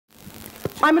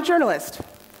I'm a journalist.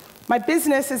 My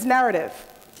business is narrative.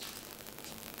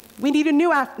 We need a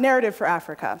new narrative for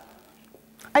Africa.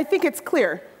 I think it's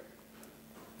clear.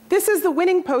 This is the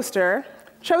winning poster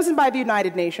chosen by the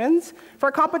United Nations for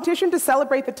a competition to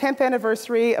celebrate the 10th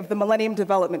anniversary of the Millennium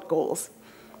Development Goals.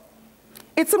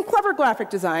 It's some clever graphic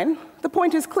design. The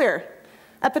point is clear.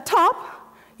 At the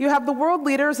top, you have the world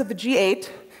leaders of the G8.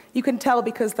 You can tell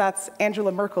because that's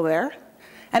Angela Merkel there.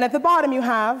 And at the bottom, you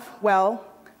have, well,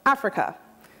 Africa.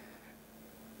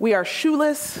 We are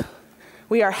shoeless,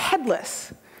 we are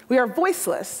headless, we are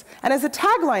voiceless, and as the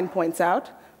tagline points out,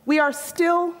 we are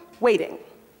still waiting.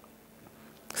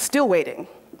 Still waiting.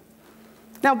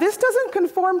 Now, this doesn't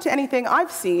conform to anything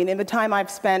I've seen in the time I've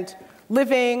spent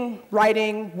living,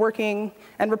 writing, working,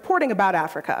 and reporting about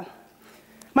Africa.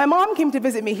 My mom came to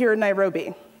visit me here in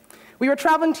Nairobi. We were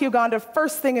traveling to Uganda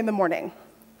first thing in the morning.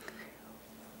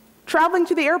 Traveling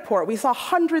to the airport, we saw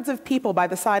hundreds of people by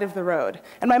the side of the road,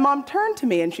 and my mom turned to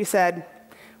me and she said,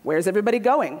 "Where's everybody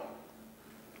going?"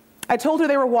 I told her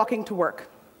they were walking to work.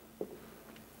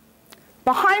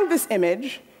 Behind this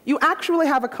image, you actually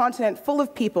have a continent full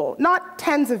of people, not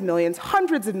tens of millions,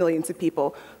 hundreds of millions of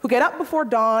people, who get up before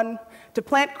dawn to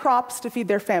plant crops to feed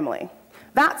their family.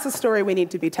 That's the story we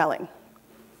need to be telling.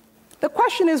 The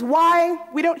question is why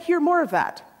we don't hear more of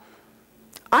that.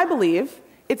 I believe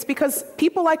it's because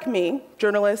people like me,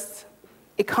 journalists,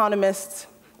 economists,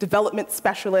 development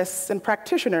specialists, and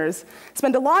practitioners,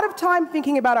 spend a lot of time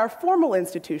thinking about our formal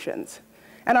institutions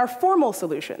and our formal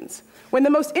solutions, when the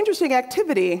most interesting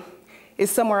activity is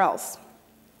somewhere else.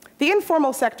 The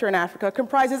informal sector in Africa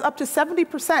comprises up to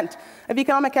 70% of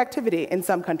economic activity in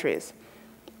some countries.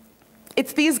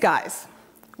 It's these guys.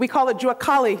 We call it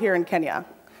juakali here in Kenya.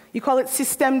 You call it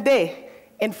système D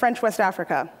in French West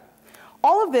Africa.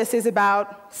 All of this is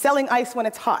about selling ice when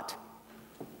it's hot,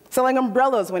 selling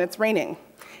umbrellas when it's raining.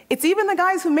 It's even the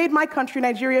guys who made my country,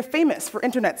 Nigeria, famous for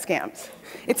internet scams.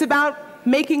 It's about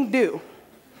making do.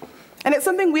 And it's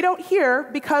something we don't hear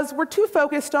because we're too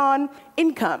focused on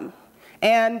income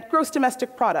and gross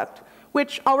domestic product,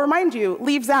 which, I'll remind you,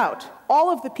 leaves out all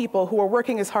of the people who are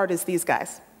working as hard as these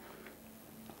guys.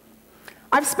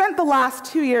 I've spent the last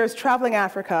 2 years traveling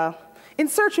Africa in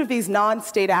search of these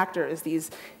non-state actors,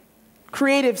 these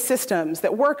creative systems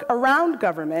that work around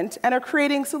government and are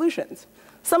creating solutions.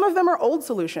 Some of them are old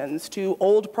solutions to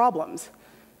old problems.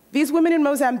 These women in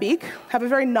Mozambique have a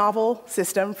very novel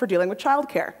system for dealing with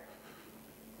childcare.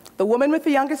 The woman with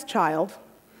the youngest child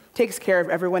takes care of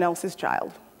everyone else's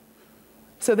child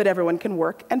so that everyone can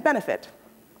work and benefit.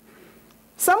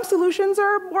 Some solutions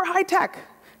are more high-tech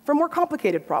for more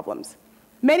complicated problems.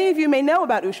 Many of you may know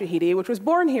about Ushahidi, which was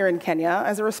born here in Kenya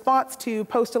as a response to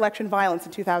post-election violence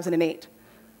in 2008.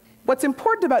 What's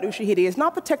important about Ushahidi is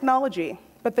not the technology,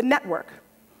 but the network.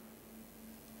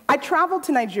 I traveled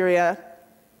to Nigeria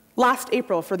last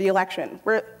April for the election,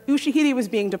 where Ushahidi was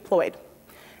being deployed.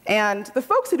 And the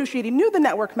folks at Ushahidi knew the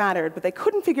network mattered, but they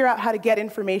couldn't figure out how to get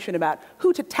information about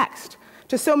who to text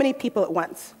to so many people at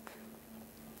once.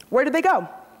 Where did they go?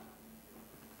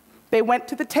 They went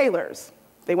to the tailors.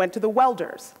 They went to the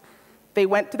welders. They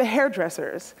went to the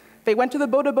hairdressers. They went to the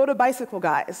boda boda bicycle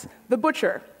guys, the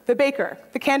butcher, the baker,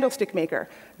 the candlestick maker.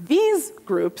 These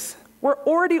groups were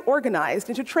already organized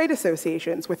into trade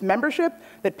associations with membership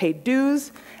that paid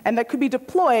dues and that could be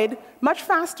deployed much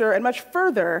faster and much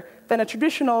further than a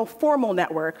traditional formal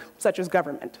network such as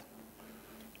government.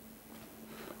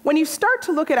 When you start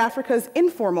to look at Africa's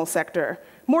informal sector,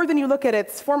 more than you look at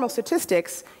its formal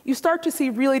statistics, you start to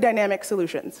see really dynamic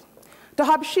solutions.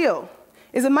 Dahabshil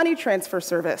is a money transfer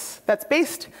service that's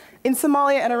based in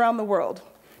Somalia and around the world.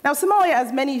 Now, Somalia,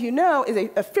 as many of you know, is an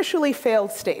officially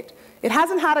failed state. It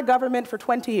hasn't had a government for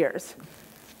 20 years.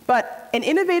 But an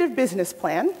innovative business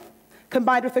plan,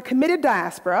 combined with a committed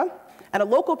diaspora and a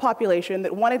local population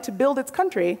that wanted to build its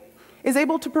country, is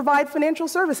able to provide financial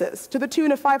services to the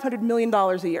tune of $500 million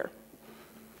a year.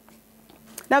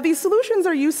 Now, these solutions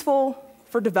are useful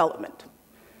for development.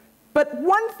 But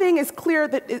one thing is clear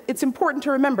that it's important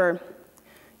to remember.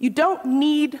 You don't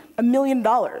need $1 million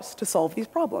to solve these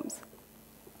problems.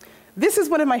 This is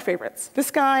one of my favorites.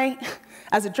 This guy,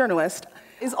 as a journalist,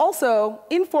 is also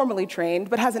informally trained,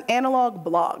 but has an analog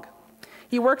blog.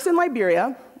 He works in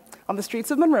Liberia, on the streets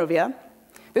of Monrovia.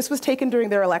 This was taken during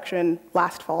their election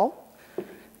last fall.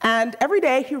 And every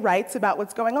day he writes about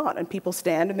what's going on, and people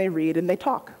stand and they read and they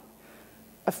talk.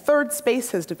 A third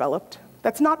space has developed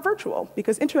that's not virtual,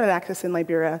 because internet access in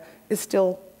Liberia is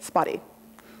still spotty.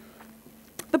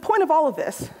 The point of all of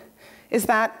this is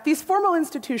that these formal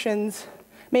institutions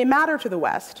may matter to the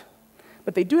West,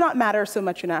 but they do not matter so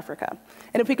much in Africa.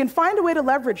 And if we can find a way to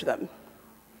leverage them,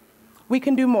 we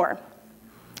can do more.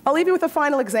 I'll leave you with a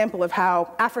final example of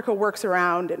how Africa works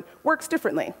around and works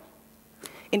differently.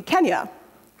 In Kenya,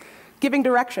 giving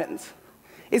directions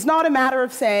is not a matter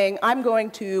of saying, I'm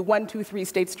going to 123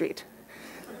 State Street.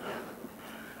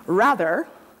 Rather,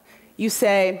 you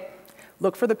say,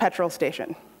 look for the petrol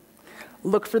station,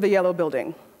 look for the yellow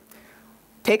building,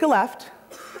 take a left,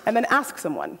 and then ask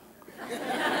someone.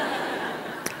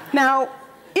 Now,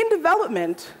 in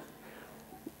development,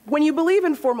 when you believe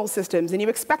in formal systems and you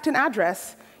expect an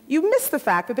address, you miss the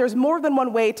fact that there's more than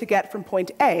one way to get from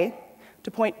point A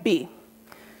to point B.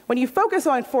 When you focus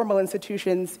on formal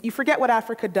institutions, you forget what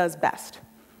Africa does best.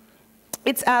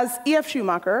 It's as E.F.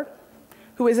 Schumacher,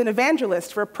 who is an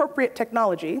evangelist for appropriate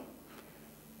technology,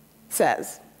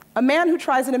 says, a man who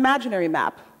tries an imaginary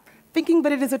map, thinking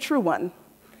that it is a true one,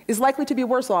 is likely to be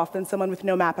worse off than someone with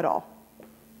no map at all.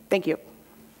 Thank you.